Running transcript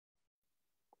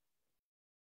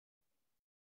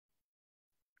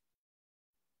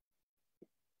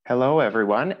Hello,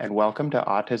 everyone, and welcome to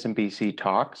Autism BC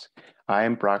Talks. I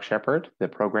am Brock Shepard, the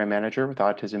Program Manager with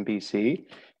Autism BC,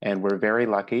 and we're very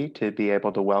lucky to be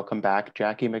able to welcome back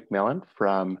Jackie McMillan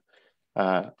from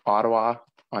Ottawa,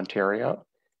 Ontario.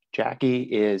 Jackie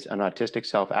is an autistic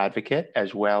self-advocate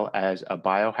as well as a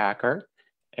biohacker,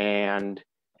 and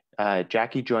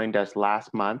Jackie joined us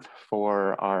last month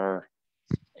for our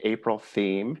April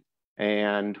theme,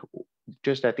 and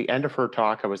just at the end of her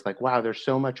talk, I was like, wow, there's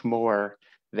so much more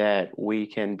that we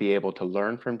can be able to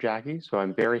learn from Jackie. So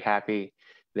I'm very happy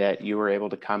that you were able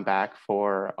to come back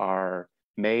for our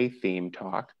May theme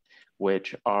talk,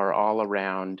 which are all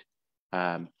around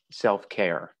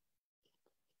self-care.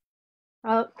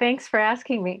 Well, thanks for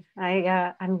asking me.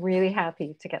 I'm really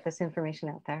happy to get this information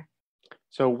out there.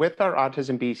 So with our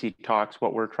Autism BC Talks,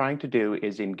 what we're trying to do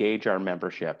is engage our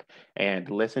membership and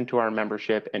listen to our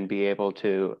membership and be able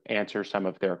to answer some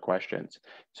of their questions.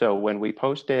 So when we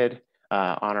posted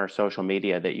on our social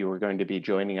media that you were going to be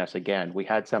joining us again, we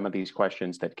had some of these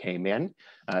questions that came in.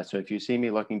 So if you see me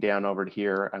looking down over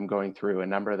here, I'm going through a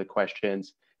number of the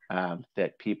questions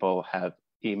that people have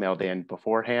emailed in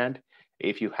beforehand.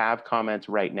 If you have comments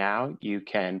right now, you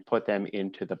can put them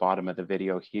into the bottom of the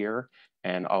video here,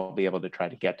 and I'll be able to try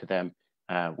to get to them.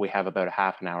 We have about a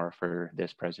half an hour for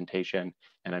this presentation,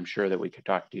 and I'm sure that we could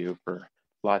talk to you for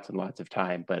lots and lots of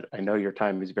time, but I know your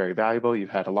time is very valuable. You've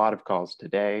had a lot of calls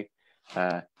today,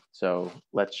 so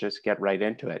let's just get right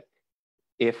into it.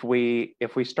 If we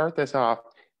start this off,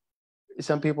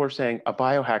 some people are saying a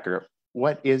biohacker.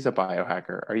 What is a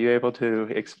biohacker? Are you able to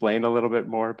explain a little bit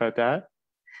more about that?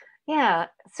 Yeah.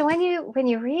 So when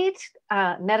you read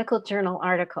medical journal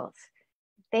articles,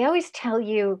 they always tell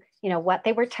you, what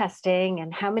they were testing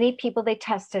and how many people they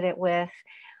tested it with.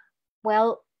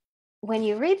 Well, when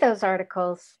you read those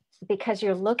articles, because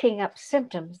you're looking up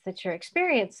symptoms that you're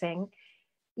experiencing,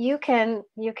 you can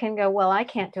go, well, I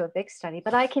can't do a big study,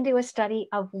 but I can do a study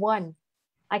of one.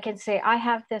 I can say, I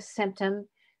have this symptom.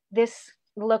 This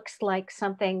looks like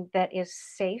something that is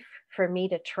safe for me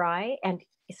to try and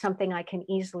something I can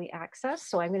easily access.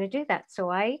 So I'm going to do that.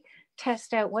 So I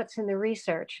test out what's in the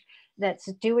research that's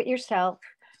do it yourself,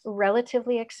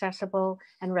 relatively accessible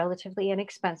and relatively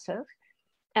inexpensive.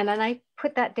 And then I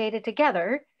put that data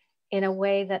together in a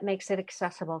way that makes it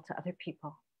accessible to other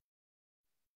people.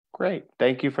 Great.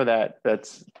 Thank you for that.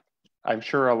 I'm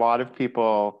sure a lot of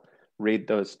people read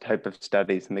those type of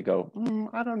studies and they go,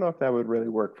 I don't know if that would really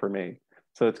work for me.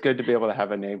 So it's good to be able to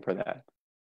have a name for that.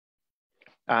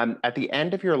 At the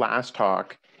end of your last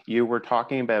talk, you were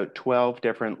talking about 12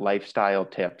 different lifestyle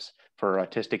tips for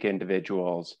autistic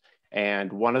individuals.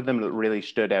 And one of them that really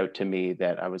stood out to me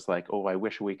that I was like, oh, I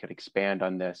wish we could expand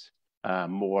on this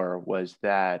more was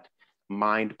that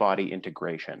mind-body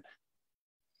integration.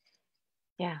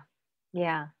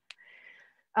 Yeah.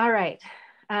 All right.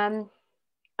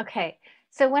 Okay.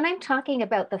 So when I'm talking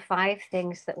about the 5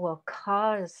 things that will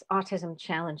cause autism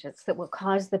challenges, that will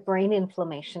cause the brain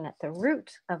inflammation at the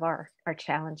root of our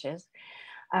challenges,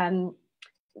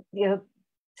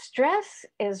 stress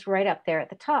is right up there at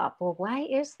the top. Well, why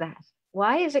is that?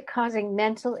 Why is it causing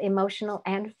mental, emotional,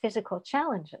 and physical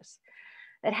challenges?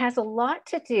 It has a lot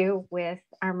to do with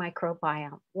our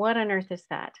microbiome. What on earth is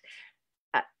that?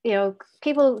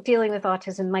 People dealing with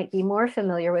autism might be more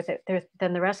familiar with it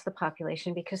than the rest of the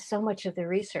population because so much of the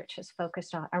research has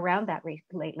focused around that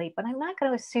lately, but I'm not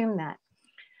going to assume that.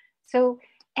 So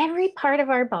every part of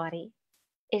our body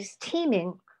is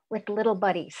teeming with little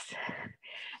buddies.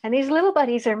 And these little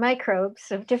buddies are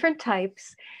microbes of different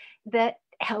types that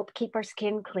help keep our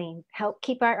skin clean, help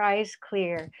keep our eyes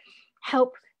clear,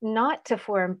 help not to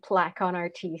form plaque on our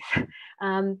teeth.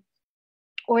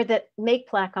 Or that make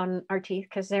plaque on our teeth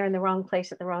because they're in the wrong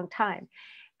place at the wrong time.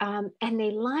 And they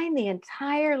line the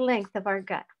entire length of our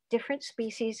gut, different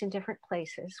species in different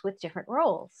places with different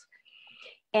roles.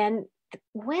 And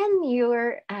when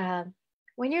your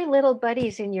little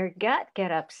buddies in your gut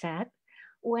get upset,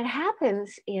 what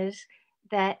happens is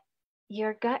that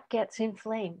your gut gets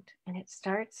inflamed and it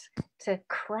starts to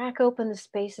crack open the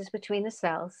spaces between the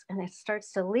cells and it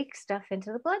starts to leak stuff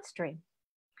into the bloodstream.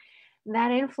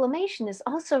 That inflammation is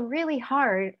also really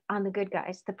hard on the good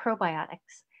guys, the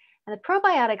probiotics. And the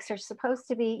probiotics are supposed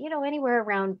to be, anywhere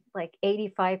around like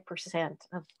 85%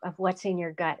 of what's in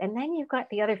your gut. And then you've got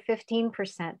the other 15%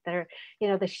 that are,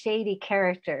 the shady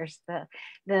characters,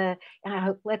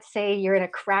 let's say you're in a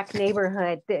crack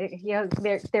neighborhood,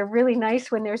 they're really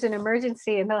nice when there's an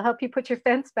emergency and they'll help you put your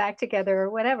fence back together or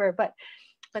whatever. But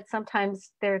sometimes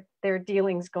there are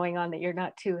dealings going on that you're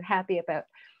not too happy about.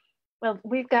 Well,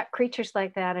 we've got creatures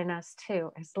like that in us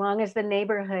too. As long as the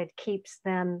neighborhood keeps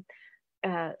them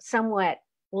somewhat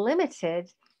limited,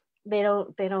 they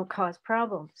don't cause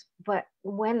problems. But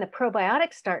when the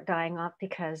probiotics start dying off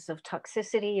because of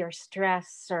toxicity or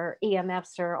stress or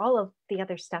EMFs or all of the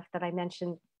other stuff that I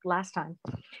mentioned last time,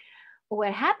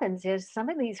 what happens is some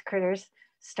of these critters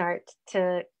start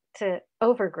to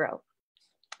overgrow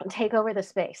and take over the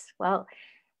space. Well,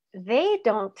 they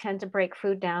don't tend to break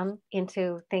food down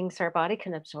into things our body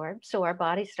can absorb. So our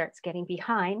body starts getting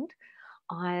behind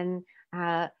on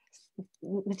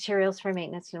materials for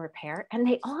maintenance and repair. And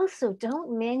they also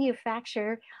don't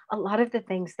manufacture a lot of the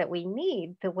things that we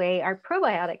need the way our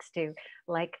probiotics do,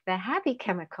 like the happy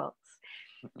chemicals.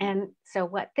 And so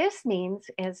what this means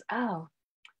is,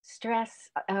 stress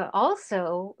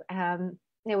also,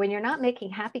 when you're not making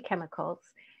happy chemicals,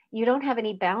 you don't have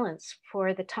any balance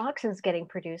for the toxins getting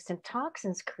produced, and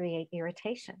toxins create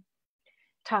irritation.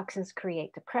 Toxins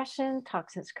create depression,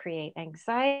 toxins create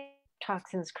anxiety,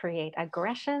 toxins create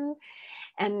aggression.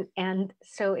 And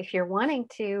so if you're wanting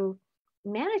to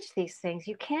manage these things,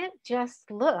 you can't just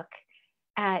look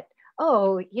at,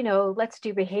 let's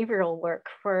do behavioral work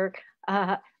for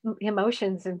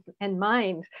emotions and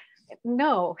mind.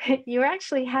 No, you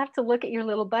actually have to look at your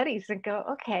little buddies and go,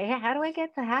 okay, how do I get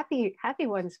the happy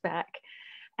ones back?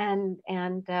 And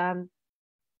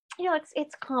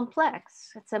it's complex.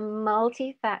 It's a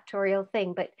multifactorial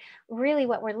thing, but really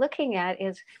what we're looking at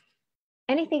is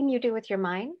anything you do with your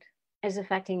mind is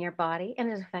affecting your body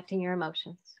and is affecting your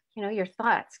emotions. Your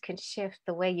thoughts can shift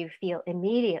the way you feel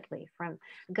immediately from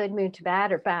good mood to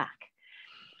bad or back.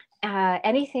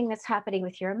 Anything that's happening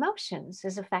with your emotions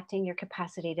is affecting your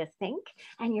capacity to think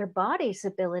and your body's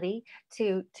ability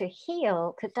to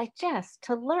heal, to digest,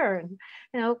 to learn.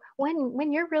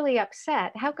 When you're really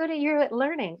upset, how good are you at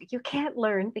learning? You can't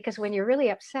learn because when you're really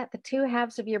upset, the two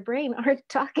halves of your brain aren't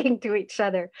talking to each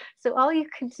other. So all you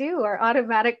can do are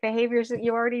automatic behaviors that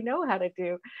you already know how to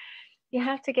do. You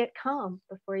have to get calm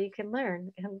before you can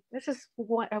learn. And this is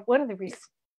one of the reasons.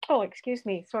 Oh, excuse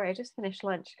me. Sorry, I just finished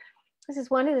lunch. This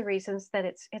is one of the reasons that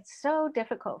it's so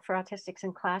difficult for autistics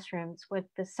in classrooms with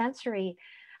the sensory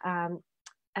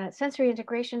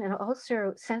integration and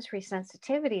also sensory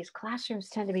sensitivities. Classrooms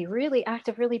tend to be really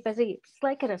active, really busy. It's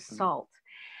like an assault.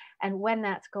 And when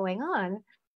that's going on,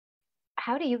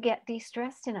 how do you get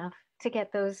de-stressed enough to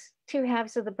get those two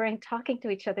halves of the brain talking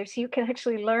to each other so you can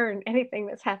actually learn anything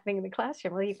that's happening in the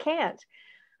classroom? Well, you can't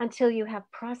until you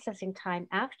have processing time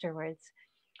afterwards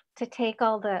to take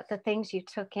all the things you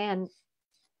took in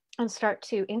and start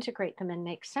to integrate them and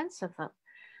make sense of them.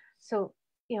 So,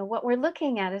 what we're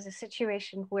looking at is a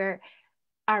situation where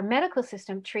our medical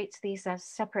system treats these as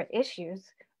separate issues,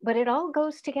 but it all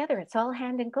goes together. It's all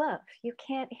hand in glove. You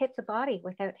can't hit the body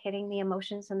without hitting the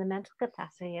emotions and the mental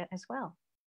capacity as well.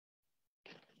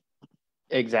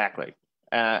 Exactly.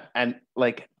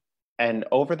 And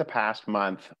over the past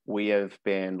month, we have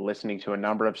been listening to a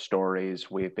number of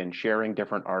stories. We've been sharing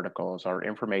different articles. Our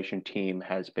information team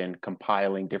has been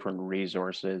compiling different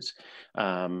resources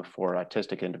for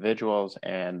autistic individuals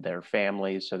and their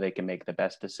families so they can make the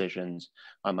best decisions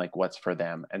on what's for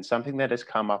them. And something that has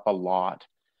come up a lot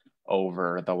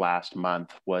over the last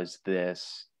month was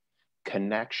this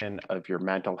connection of your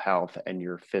mental health and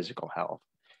your physical health.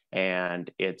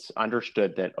 And it's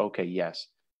understood that, okay, yes,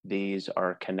 these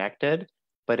are connected,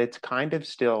 but it's kind of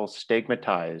still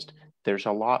stigmatized. There's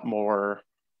a lot more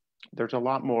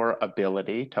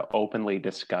ability to openly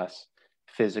discuss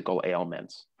physical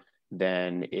ailments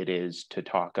than it is to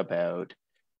talk about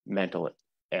mental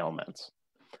ailments.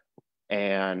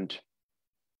 And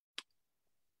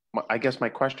I guess my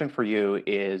question for you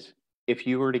is, if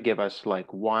you were to give us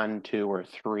 1, 2, or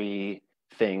 3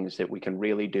 things that we can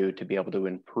really do to be able to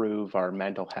improve our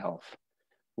mental health,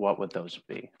 what would those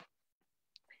be?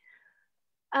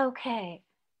 Okay.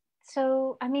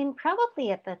 So,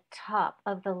 probably at the top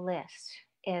of the list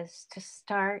is to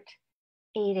start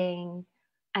eating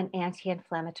an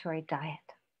anti-inflammatory diet,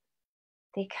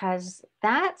 because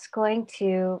that's going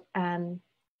to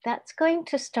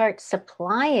start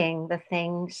supplying the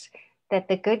things that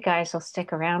the good guys will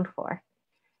stick around for.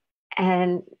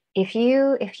 And if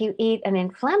you eat an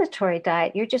inflammatory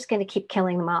diet, you're just going to keep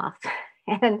killing them off,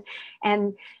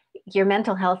 and your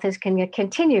mental health is going to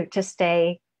continue to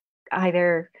stay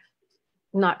either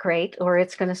not great, or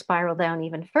it's going to spiral down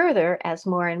even further as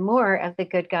more and more of the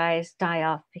good guys die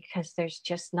off because there's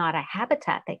just not a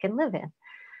habitat they can live in.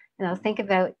 Think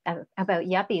about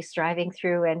yuppies driving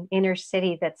through an inner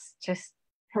city that's just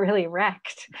really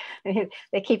wrecked.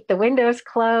 They keep the windows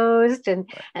closed and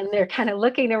they're kind of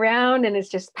looking around, and it's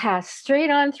just pass straight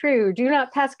on through. Do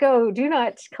not pass go. Do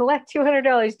not collect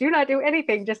 $200. Do not do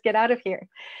anything. Just get out of here.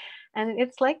 And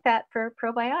it's like that for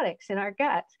probiotics in our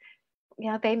gut.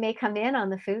 they may come in on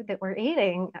the food that we're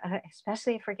eating,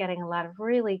 especially if we're getting a lot of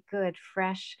really good,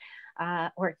 fresh,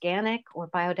 organic or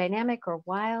biodynamic or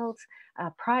wild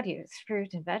produce,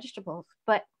 fruit and vegetables.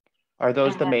 But Are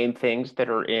those the main things that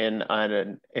are in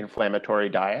an inflammatory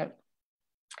diet?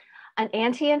 an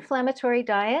anti-inflammatory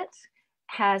diet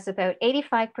has about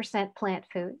 85% plant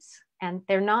foods, and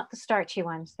they're not the starchy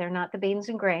ones. They're not the beans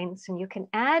and grains, and you can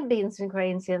add beans and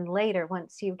grains in later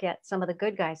once you get some of the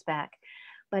good guys back.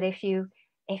 But if you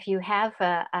have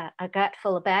a gut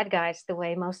full of bad guys, the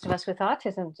way most of us with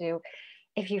autism do,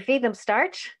 if you feed them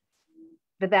starch,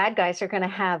 the bad guys are going to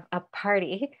have a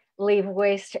party, leave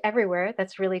waste everywhere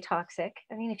that's really toxic.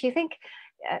 I mean, if you think,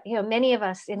 many of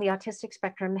us in the autistic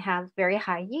spectrum have very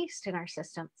high yeast in our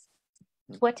systems.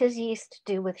 What does yeast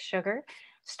do with sugar?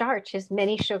 Starch is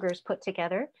many sugars put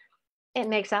together. It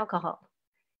makes alcohol.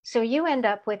 So you end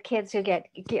up with kids who get,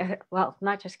 well,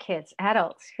 not just kids,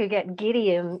 adults who get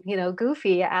giddy and,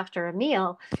 goofy after a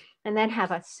meal, and then have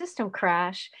a system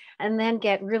crash, and then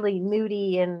get really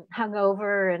moody and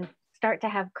hungover and start to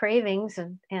have cravings.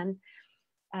 And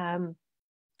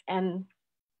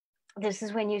this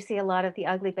is when you see a lot of the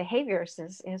ugly behaviors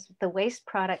is the waste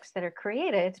products that are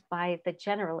created by the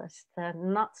generalists, the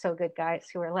not so good guys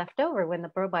who are left over when the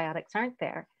probiotics aren't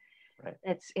there.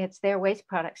 Right. It's their waste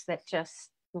products that just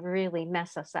really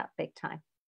mess us up big time.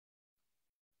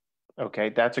 Okay,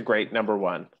 that's a great number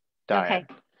one, diet.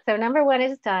 Okay, so number one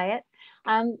is diet.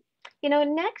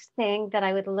 Next thing that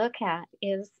I would look at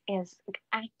is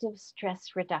active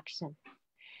stress reduction,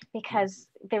 because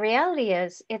the reality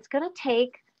is it's going to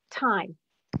take time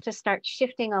to start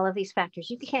shifting all of these factors.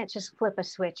 You can't just flip a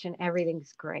switch and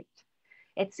everything's great.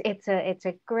 It's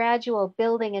a gradual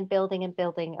building and building and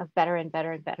building of better and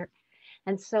better and better.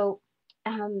 And so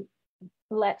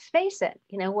let's face it,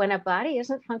 when a body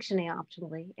isn't functioning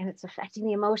optimally and it's affecting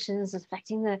the emotions, it's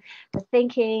affecting the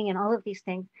thinking and all of these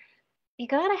things, you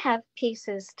got to have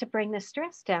pieces to bring the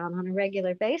stress down on a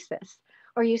regular basis,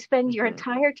 or you spend your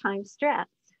entire time stressed.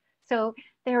 So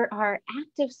there are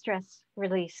active stress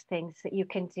release things that you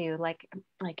can do, like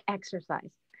exercise.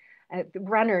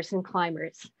 Runners and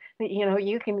climbers,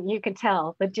 you can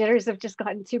tell the jitters have just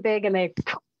gotten too big and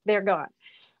they're gone.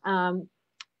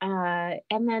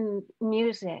 And then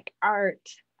music, art,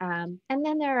 and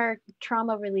then there are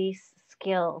trauma release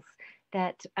skills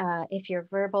that if you're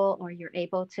verbal or you're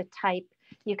able to type,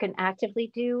 you can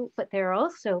actively do, but there are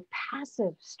also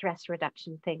passive stress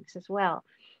reduction things as well.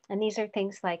 And these are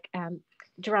things like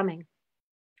drumming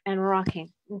and rocking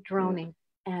and droning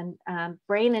and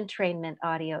brain entrainment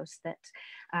audios that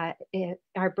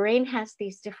our brain has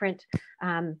these different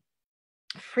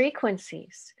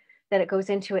frequencies that it goes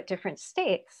into at different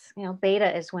states.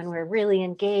 Beta is when we're really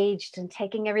engaged and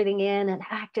taking everything in and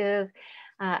active.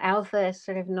 Alpha is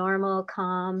sort of normal,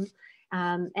 calm.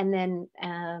 And then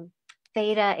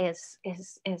theta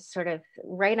is sort of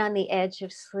right on the edge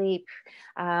of sleep,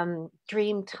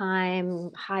 dream time,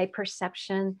 high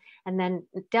perception. And then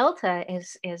delta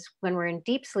is when we're in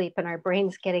deep sleep and our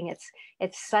brain's getting its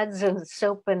suds and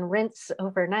soap and rinse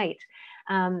overnight.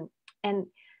 And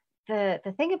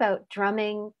the thing about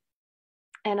drumming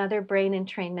and other brain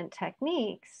entrainment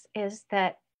techniques is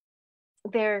that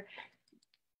they're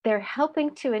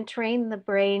helping to entrain the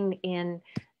brain in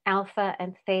alpha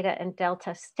and theta and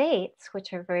delta states,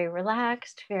 which are very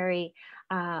relaxed, very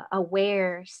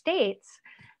aware states,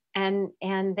 and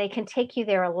they can take you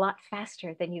there a lot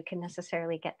faster than you can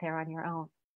necessarily get there on your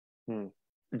own.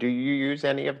 Do you use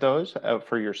any of those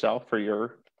for yourself, for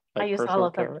your I use all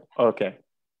of them. Okay.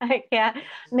 Yeah,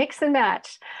 mix and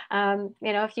match.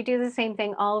 If you do the same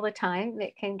thing all the time,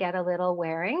 it can get a little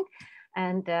wearing.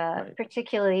 And Right.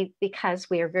 particularly because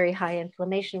we are very high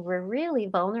inflammation, we're really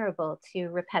vulnerable to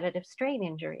repetitive strain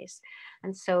injuries.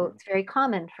 And so it's very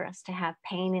common for us to have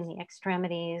pain in the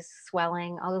extremities,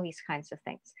 swelling, all of these kinds of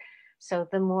things. So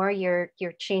the more you're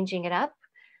changing it up,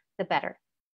 the better.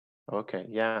 Okay,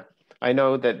 yeah. I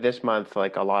know that this month,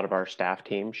 like a lot of our staff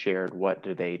team shared what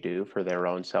do they do for their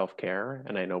own self-care.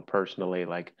 And I know personally,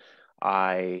 like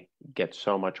I get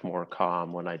so much more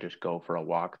calm when I just go for a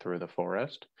walk through the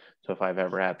forest. So if I've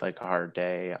ever had like a hard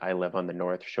day, I live on the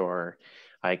North Shore.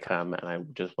 I come and I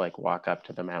just like walk up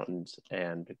to the mountains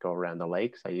and go around the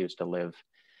lakes. I used to live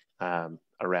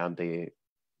around the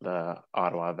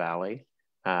Ottawa Valley.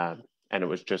 And it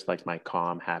was just like my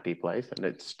calm, happy place. And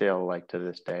it's still like to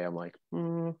this day, I'm like,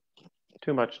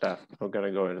 too much stuff. I'm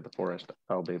gonna go into the forest.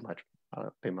 I'll be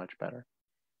much better.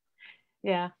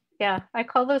 Yeah. I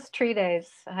call those tree days.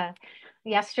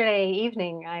 Yesterday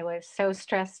evening, I was so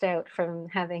stressed out from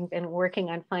having been working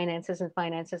on finances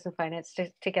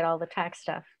to get all the tax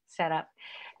stuff set up.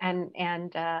 And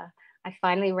I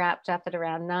finally wrapped up at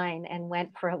around 9 and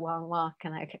went for a long walk.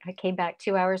 And I came back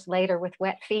 2 hours later with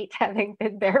wet feet, having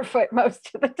been barefoot most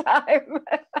of the time.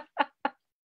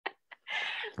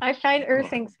 I find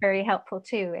earthing's very helpful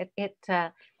too.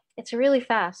 It's really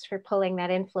fast for pulling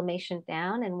that inflammation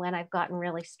down. And when I've gotten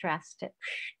really stressed at,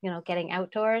 getting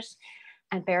outdoors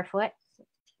and barefoot,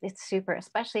 it's super,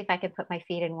 especially if I can put my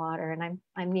feet in water. And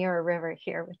I'm near a river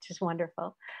here, which is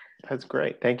wonderful. That's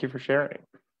great. Thank you for sharing.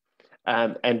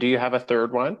 And do you have a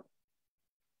third one?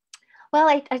 Well,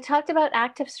 I talked about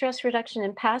active stress reduction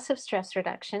and passive stress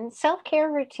reduction. Self-care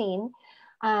routine.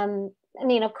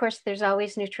 Of course, there's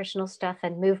always nutritional stuff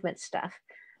and movement stuff.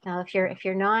 Now, if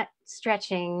you're not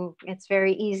stretching, it's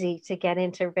very easy to get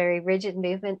into very rigid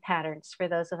movement patterns for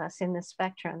those of us in the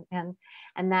spectrum, and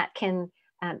that can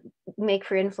make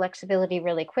for inflexibility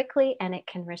really quickly, and it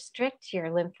can restrict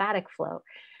your lymphatic flow.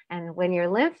 And when your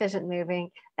lymph isn't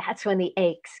moving, that's when the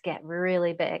aches get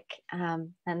really big,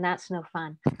 and that's no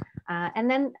fun. And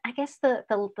then I guess the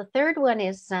third one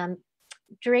is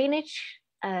drainage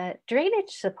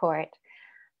support.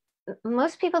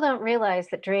 Most people don't realize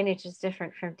that drainage is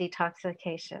different from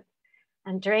detoxification.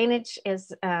 And drainage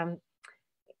is,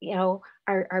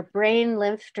 our brain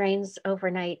lymph drains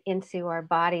overnight into our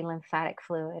body lymphatic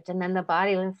fluid. And then the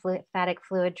body lymphatic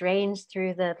fluid drains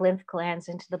through the lymph glands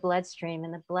into the bloodstream,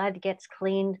 and the blood gets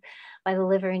cleaned by the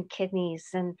liver and kidneys.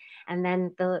 And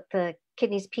then the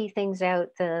kidneys pee things out,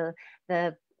 the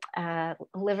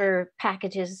liver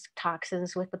packages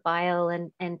toxins with the bile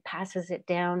and passes it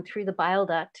down through the bile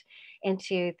duct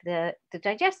into the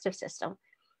digestive system.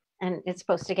 And it's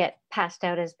supposed to get passed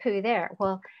out as poo there.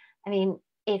 Well,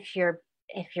 if your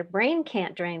brain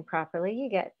can't drain properly, you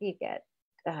get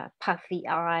puffy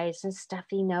eyes and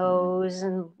stuffy nose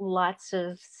and lots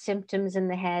of symptoms in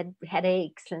the head,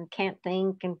 headaches and can't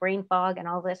think and brain fog and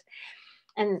all this.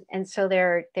 And so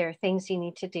there are things you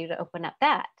need to do to open up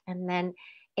that. And then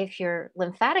if your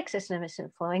lymphatic system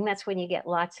isn't flowing, that's when you get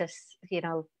lots of,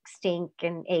 stink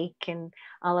and ache and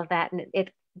all of that. And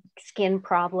it skin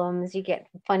problems, you get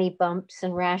funny bumps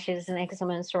and rashes and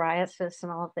eczema and psoriasis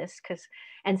and all of this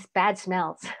and bad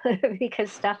smells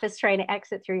because stuff is trying to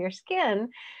exit through your skin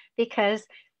because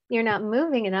you're not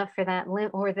moving enough for that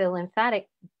or the lymphatic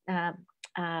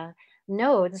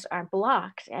nodes are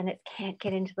blocked and it can't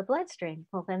get into the bloodstream.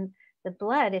 Well, then the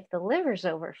blood, if the liver's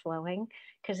overflowing,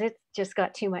 because it's just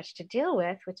got too much to deal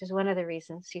with, which is one of the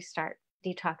reasons you start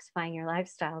detoxifying your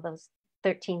lifestyle, those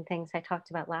 13 things I talked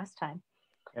about last time.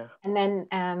 Yeah. And then,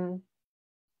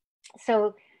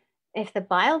 so if the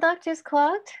bile duct is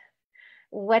clogged,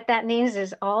 what that means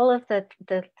is all of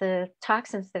the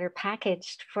toxins that are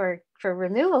packaged for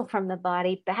removal from the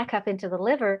body back up into the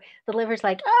liver. The liver's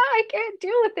like, I can't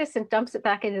deal with this, and dumps it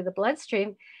back into the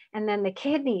bloodstream. And then the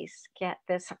kidneys get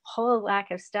this whole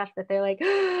whack of stuff that they're like,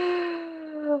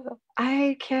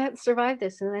 I can't survive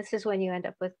this. And this is when you end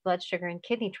up with blood sugar and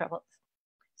kidney troubles.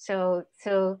 So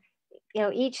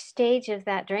each stage of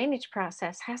that drainage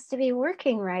process has to be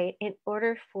working right in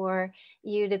order for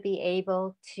you to be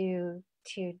able to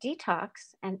detox.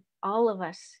 And all of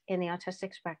us in the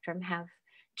autistic spectrum have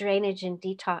drainage and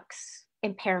detox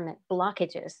impairment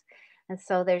blockages. And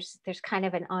so there's kind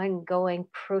of an ongoing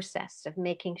process of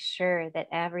making sure that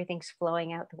everything's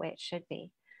flowing out the way it should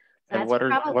be. And what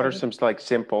are some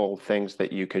simple things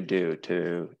that you could do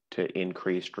to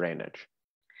increase drainage?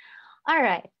 All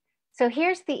right. So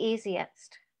here's the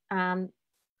easiest.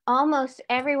 Almost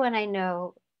everyone I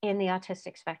know in the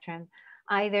autistic spectrum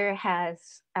either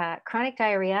has chronic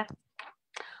diarrhea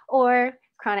or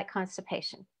chronic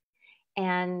constipation.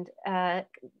 And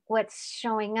what's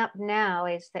showing up now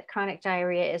is that chronic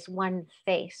diarrhea is one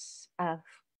face of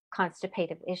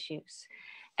constipative issues.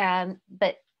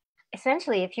 But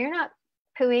essentially, if you're not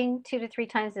pooing 2 to 3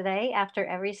 times a day after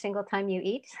every single time you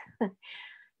eat,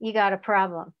 you got a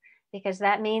problem, because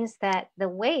that means that the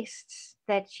wastes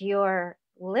that your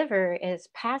liver is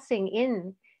passing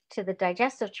in to the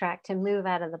digestive tract to move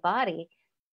out of the body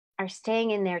are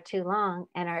staying in there too long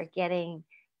and are getting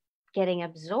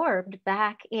absorbed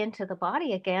back into the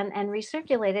body again and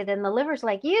recirculated. And the liver's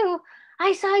like,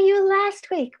 I saw you last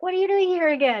week. What are you doing here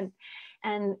again?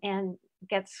 And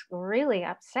gets really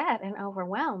upset and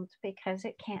overwhelmed because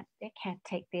it can't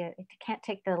take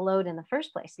the load in the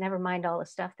first place, never mind all the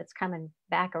stuff that's coming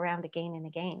back around again and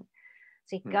again.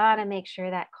 So you gotta make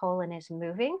sure that colon is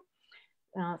moving.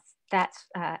 That's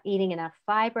eating enough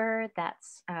fiber.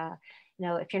 That's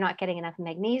if you're not getting enough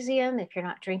magnesium, if you're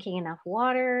not drinking enough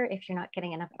water, if you're not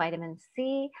getting enough vitamin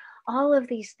C, all of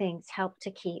these things help to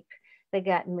keep the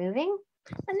gut moving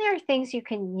And there are things you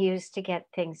can use to get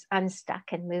things unstuck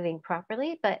and moving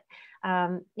properly, but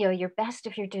you're best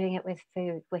if you're doing it with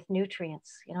food, with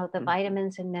nutrients, the Mhm.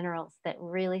 vitamins and minerals that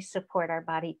really support our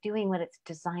body doing what it's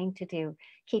designed to do,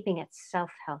 keeping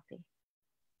itself healthy.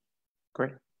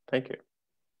 Great. Thank you.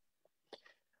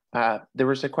 There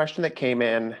was a question that came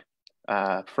in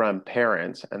from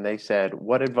parents, and they said,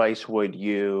 what advice would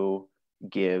you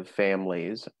give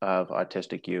families of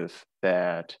autistic youth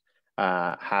that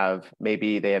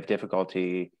maybe they have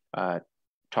difficulty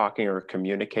talking or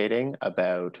communicating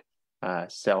about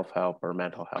self-help or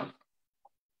mental health?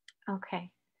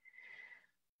 Okay.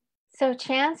 So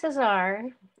chances are,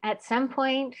 at some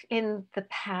point in the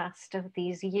past of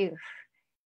these youth,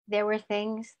 there were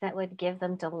things that would give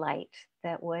them delight,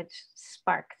 that would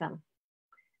spark them.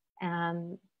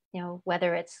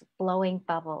 Whether it's blowing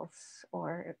bubbles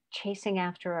or chasing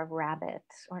after a rabbit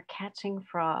or catching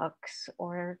frogs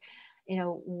or,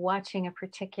 watching a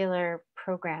particular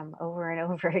program over and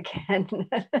over again,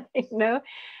 you know,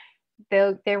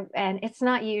 and it's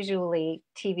not usually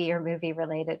TV or movie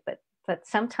related, but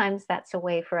sometimes that's a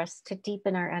way for us to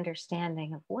deepen our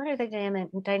understanding of what are the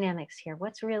dynamics here,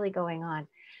 what's really going on.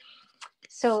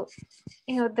 So,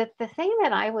 the thing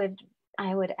that I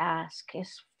would ask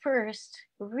is first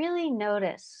really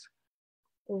notice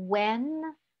when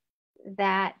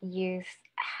that youth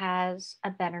has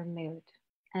a better mood,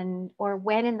 or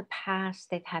when in the past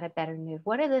they've had a better mood.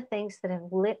 What are the things that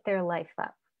have lit their life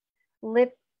up,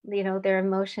 lit their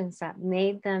emotions up,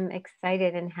 made them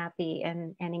excited and happy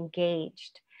and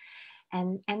engaged,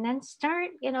 and then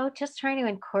start just trying to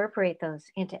incorporate those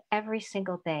into every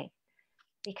single day,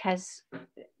 because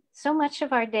so much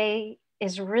of our day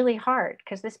is really hard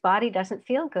because this body doesn't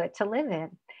feel good to live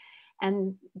in.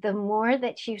 And the more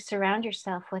that you surround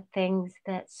yourself with things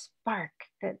that spark,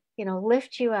 that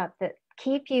lift you up, that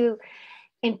keep you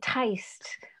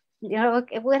enticed,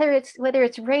 whether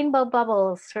it's rainbow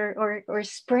bubbles or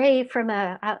spray from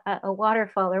a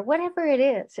waterfall or whatever it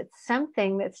is, it's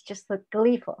something that's just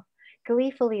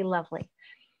gleefully lovely.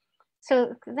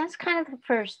 So that's kind of the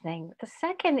first thing. The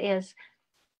second is,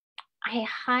 I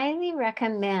highly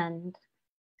recommend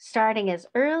starting as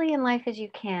early in life as you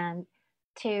can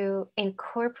to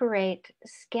incorporate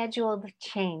scheduled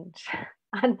change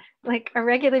on like a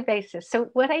regular basis. So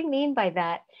what I mean by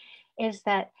that is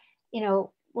that,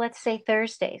 let's say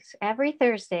Thursdays, every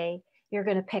Thursday, you're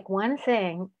going to pick one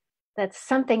thing that's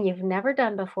something you've never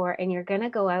done before, and you're going to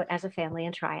go out as a family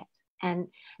and try it. And,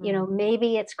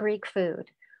 maybe it's Greek food,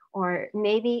 or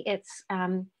maybe it's,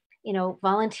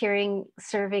 volunteering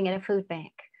serving at a food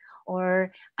bank,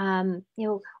 or,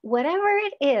 whatever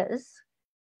it is,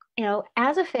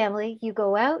 as a family, you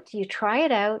go out, you try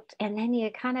it out, and then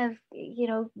you kind of,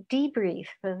 debrief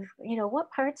of,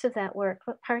 what parts of that worked,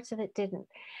 what parts of it didn't.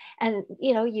 And,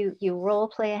 you role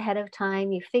play ahead of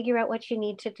time, you figure out what you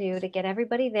need to do to get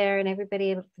everybody there and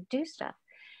everybody able to do stuff.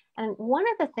 And one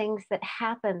of the things that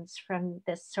happens from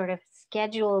this sort of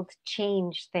scheduled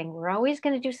change thing, we're always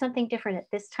going to do something different at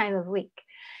this time of week,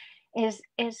 is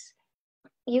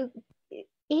you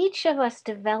each of us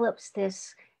develops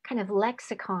this kind of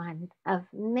lexicon of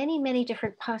many, many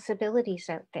different possibilities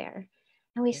out there.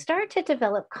 And we start to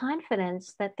develop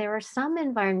confidence that there are some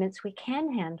environments we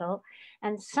can handle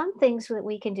and some things that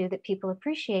we can do that people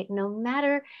appreciate, no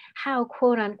matter how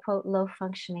quote unquote low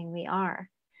functioning we are.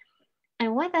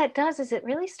 And what that does is it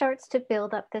really starts to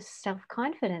build up this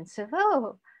self-confidence of,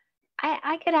 oh,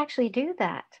 I could actually do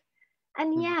that.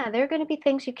 And yeah, there are going to be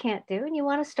things you can't do, and you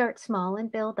want to start small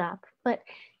and build up. But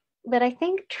I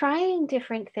think trying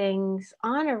different things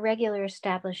on a regular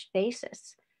established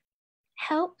basis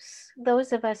helps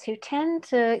those of us who tend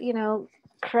to,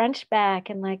 crunch back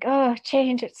and like, oh,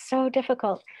 change, it's so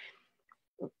difficult.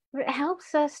 It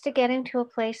helps us to get into a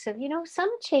place of,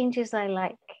 some changes I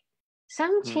like.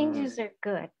 Some changes are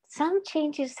good. Some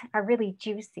changes are really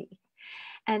juicy,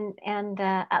 and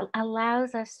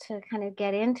allows us to kind of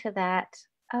get into that.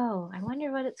 Oh, I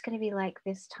wonder what it's going to be like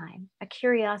this time. A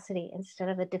curiosity instead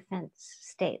of a defense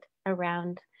state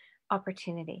around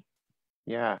opportunity.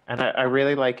 Yeah, and I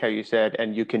really like how you said,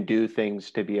 and you can do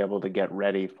things to be able to get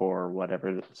ready for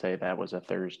whatever, say that was a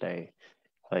Thursday.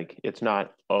 Like it's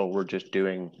not, oh, we're just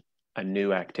doing a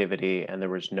new activity and there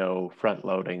was no front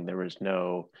loading, there was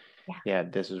no, yeah,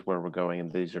 this is where we're going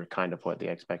and these are kind of what the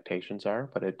expectations are,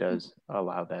 but it does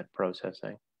allow that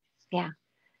processing. Yeah,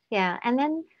 yeah, and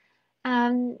then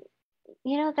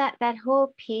that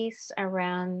whole piece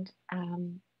around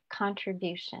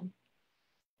contribution.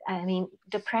 I mean,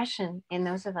 depression in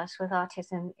those of us with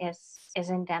autism is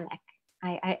endemic.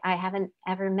 I haven't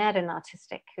ever met an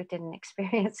autistic who didn't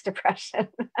experience depression.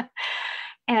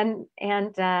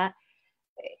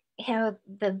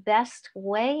 The best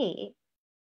way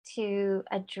to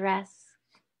address,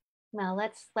 well,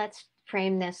 let's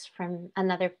frame this from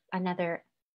another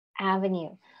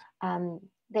avenue.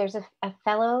 There's a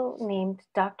fellow named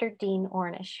Dr. Dean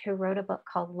Ornish who wrote a book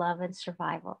called Love and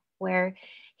Survival, where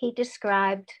he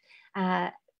described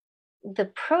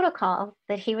the protocol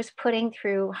that he was putting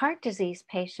through heart disease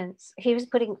patients. He was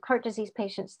putting heart disease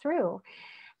patients through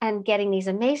and getting these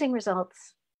amazing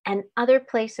results. And other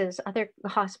places, other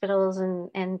hospitals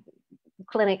and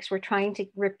clinics were trying to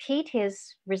repeat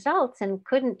his results and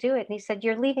couldn't do it. And he said,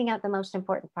 you're leaving out the most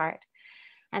important part.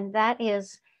 And that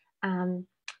is,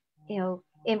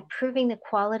 improving the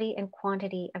quality and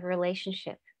quantity of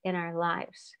relationship in our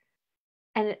lives.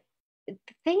 And the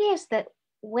thing is that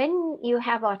when you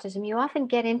have autism, you often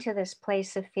get into this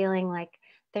place of feeling like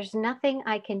there's nothing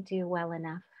I can do well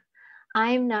enough.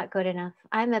 I'm not good enough.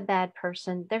 I'm a bad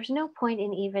person. There's no point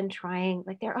in even trying.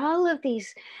 Like, there are all of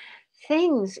these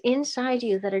things inside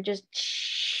you that are just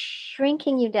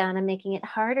shrinking you down and making it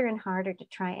harder and harder to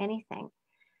try anything.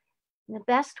 The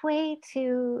best way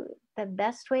to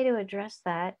address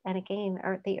that, and again,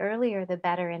 or the earlier the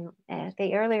better, and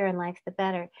the earlier in life the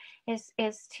better, is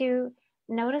to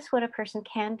notice what a person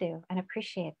can do and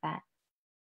appreciate that,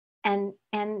 and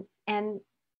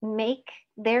make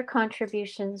their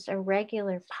contributions a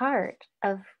regular part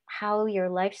of how your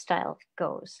lifestyle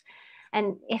goes.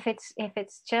 And if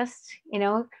it's just,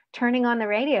 turning on the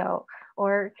radio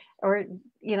or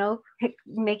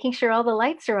making sure all the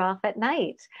lights are off at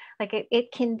night, like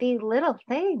it can be little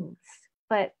things,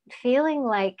 but feeling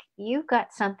like you've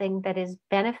got something that is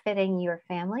benefiting your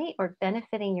family or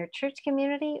benefiting your church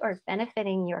community or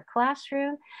benefiting your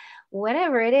classroom,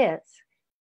 whatever it is.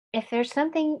 If there's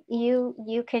something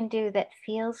you can do that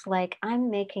feels like I'm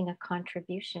making a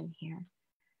contribution here,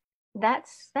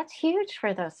 that's huge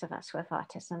for those of us with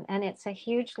autism, and it's a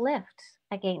huge lift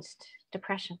against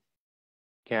depression.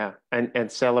 Yeah,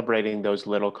 and celebrating those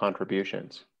little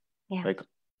contributions. Yeah. Like,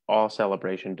 all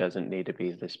celebration doesn't need to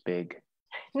be this big.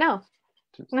 No,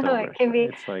 it can be.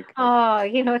 It's like,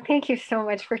 thank you so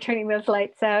much for turning those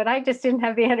lights out. I just didn't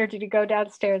have the energy to go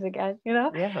downstairs again.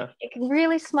 Yeah. It can be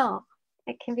really small.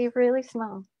 It can be really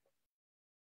small.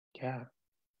 Yeah.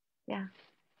 Yeah.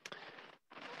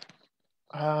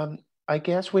 I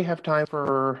guess we have time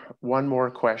for one more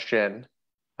question,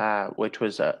 which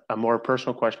was a more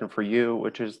personal question for you,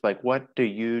 which is like, what do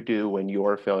you do when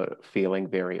you're feeling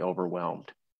very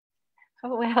overwhelmed?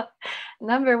 Oh, well,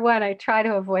 number one, I try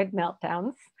to avoid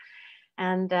meltdowns.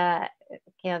 And,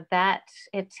 that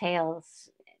entails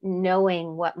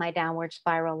knowing what my downward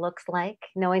spiral looks like,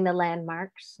 knowing the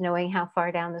landmarks, knowing how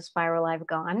far down the spiral I've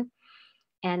gone,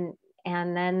 and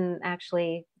then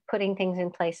actually putting things in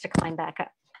place to climb back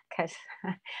up, because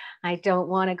I don't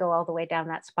want to go all the way down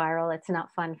that spiral. It's not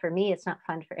fun for me. It's not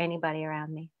fun for anybody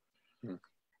around me.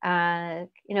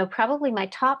 Probably my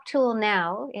top tool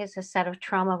now is a set of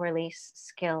trauma release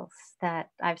skills that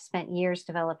I've spent years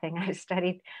developing. I've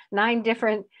studied 9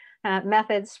 different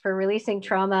methods for releasing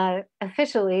trauma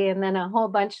officially, and then a whole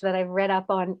bunch that I've read up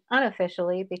on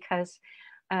unofficially, because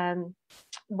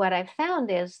what I've found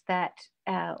is that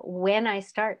when I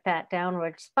start that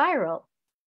downward spiral,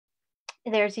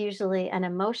 there's usually an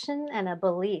emotion and a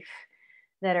belief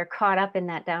that are caught up in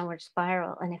that downward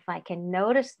spiral. And if I can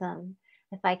notice them,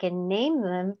 if I can name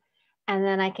them, and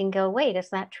then I can go, wait, is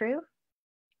that true?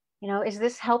 Is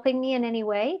this helping me in any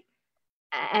way?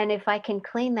 And if I can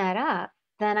clean that up,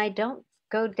 then I don't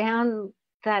go down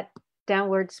that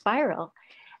downward spiral.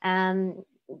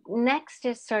 Next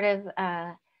is sort of,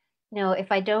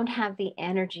 if I don't have the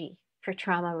energy for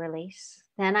trauma release,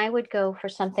 then I would go for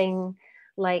something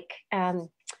like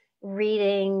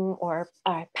reading or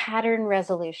pattern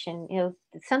resolution,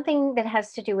 something that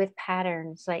has to do with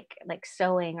patterns, like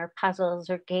sewing or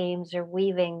puzzles or games or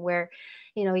weaving, where,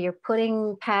 you're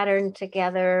putting pattern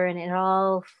together and it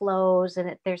all flows,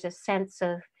 and there's a sense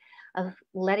of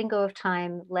letting go of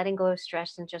time, letting go of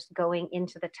stress, and just going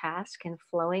into the task and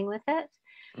flowing with it.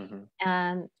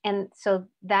 Mm-hmm. And so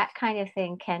that kind of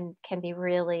thing can be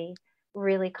really,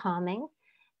 really calming.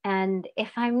 And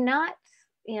if I'm not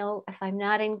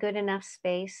in good enough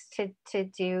space to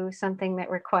do something that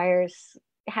requires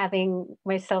having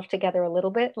myself together a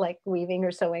little bit, like weaving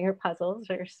or sewing or puzzles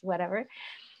or whatever,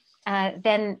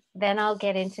 then I'll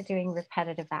get into doing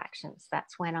repetitive actions.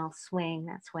 That's when I'll swing.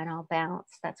 That's when I'll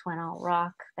bounce. That's when I'll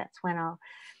rock. That's when I'll,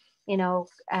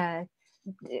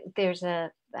 there's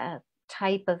a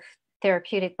type of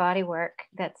therapeutic body work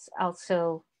that's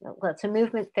also, it's a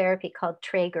movement therapy called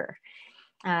Traeger.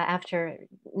 After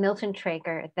Milton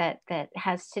Traeger, that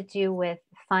has to do with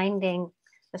finding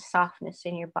the softness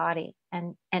in your body.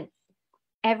 And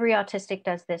every autistic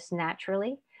does this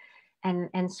naturally.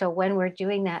 And so when we're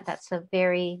doing that, that's a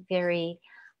very, very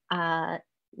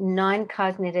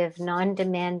non-cognitive,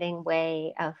 non-demanding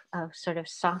way of sort of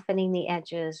softening the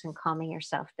edges and calming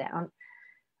yourself down.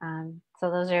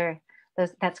 So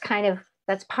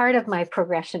that's part of my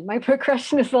progression. My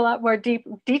progression is a lot more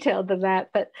detailed than that,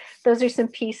 but those are some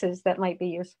pieces that might be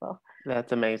useful.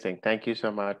 That's amazing. Thank you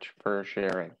so much for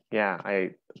sharing. Yeah,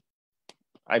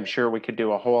 I'm sure we could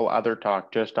do a whole other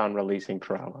talk just on releasing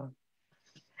trauma.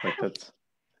 Like that's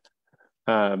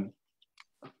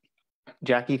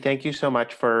Jackie, thank you so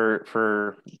much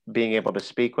for being able to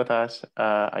speak with us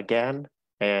again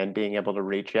and being able to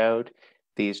reach out.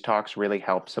 These talks really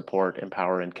help support,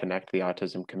 empower, and connect the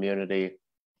autism community.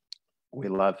 We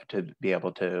love to be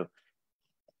able to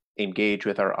engage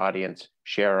with our audience,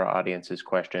 share our audience's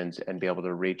questions, and be able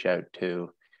to reach out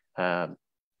to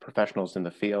professionals in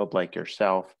the field like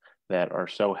yourself that are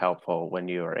so helpful when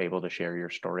you are able to share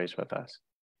your stories with us.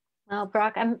 Well,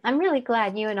 Brock, I'm really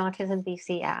glad you and Autism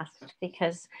BC asked,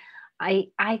 because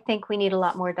I think we need a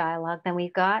lot more dialogue than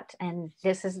we've got, and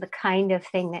this is the kind of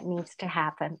thing that needs to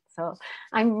happen. So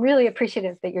I'm really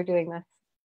appreciative that you're doing this.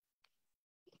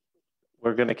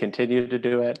 We're going to continue to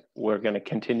do it. We're going to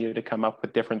continue to come up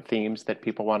with different themes that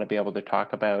people want to be able to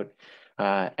talk about.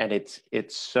 And it's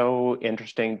so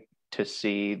interesting to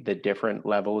see the different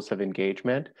levels of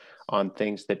engagement on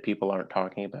things that people aren't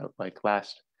talking about. Like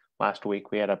last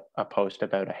week, we had a post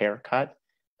about a haircut,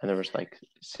 and there was like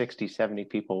 60, 70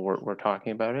 people were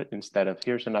talking about it, instead of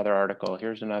here's another article,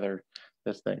 here's another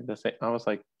this thing. I was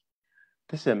like,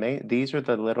 this is amazing. These are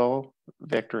the little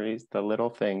victories, the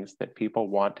little things that people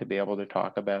want to be able to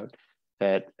talk about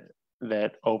that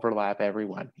overlap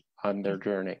everyone on their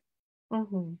journey.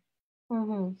 Mm-hmm.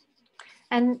 Mm-hmm.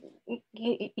 And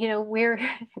you know,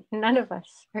 none of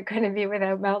us are going to be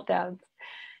without meltdowns.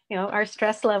 You know, our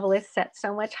stress level is set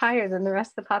so much higher than the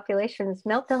rest of the population's.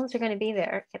 Meltdowns are going to be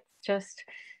there. It's just,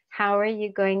 how are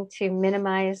you going to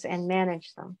minimize and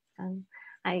manage them? And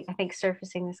I think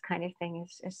surfacing this kind of thing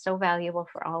is so valuable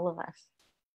for all of us.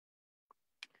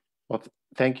 Well,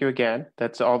 thank you again.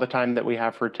 That's all the time that we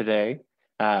have for today.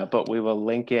 But we will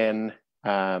link in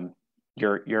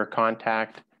your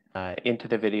contact into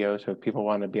the video, so if people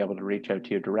want to be able to reach out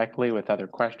to you directly with other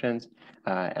questions,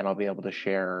 and I'll be able to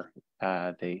share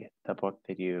the book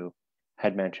that you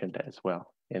had mentioned as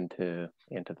well into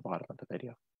the bottom of the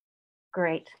video.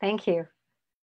 Great, thank you.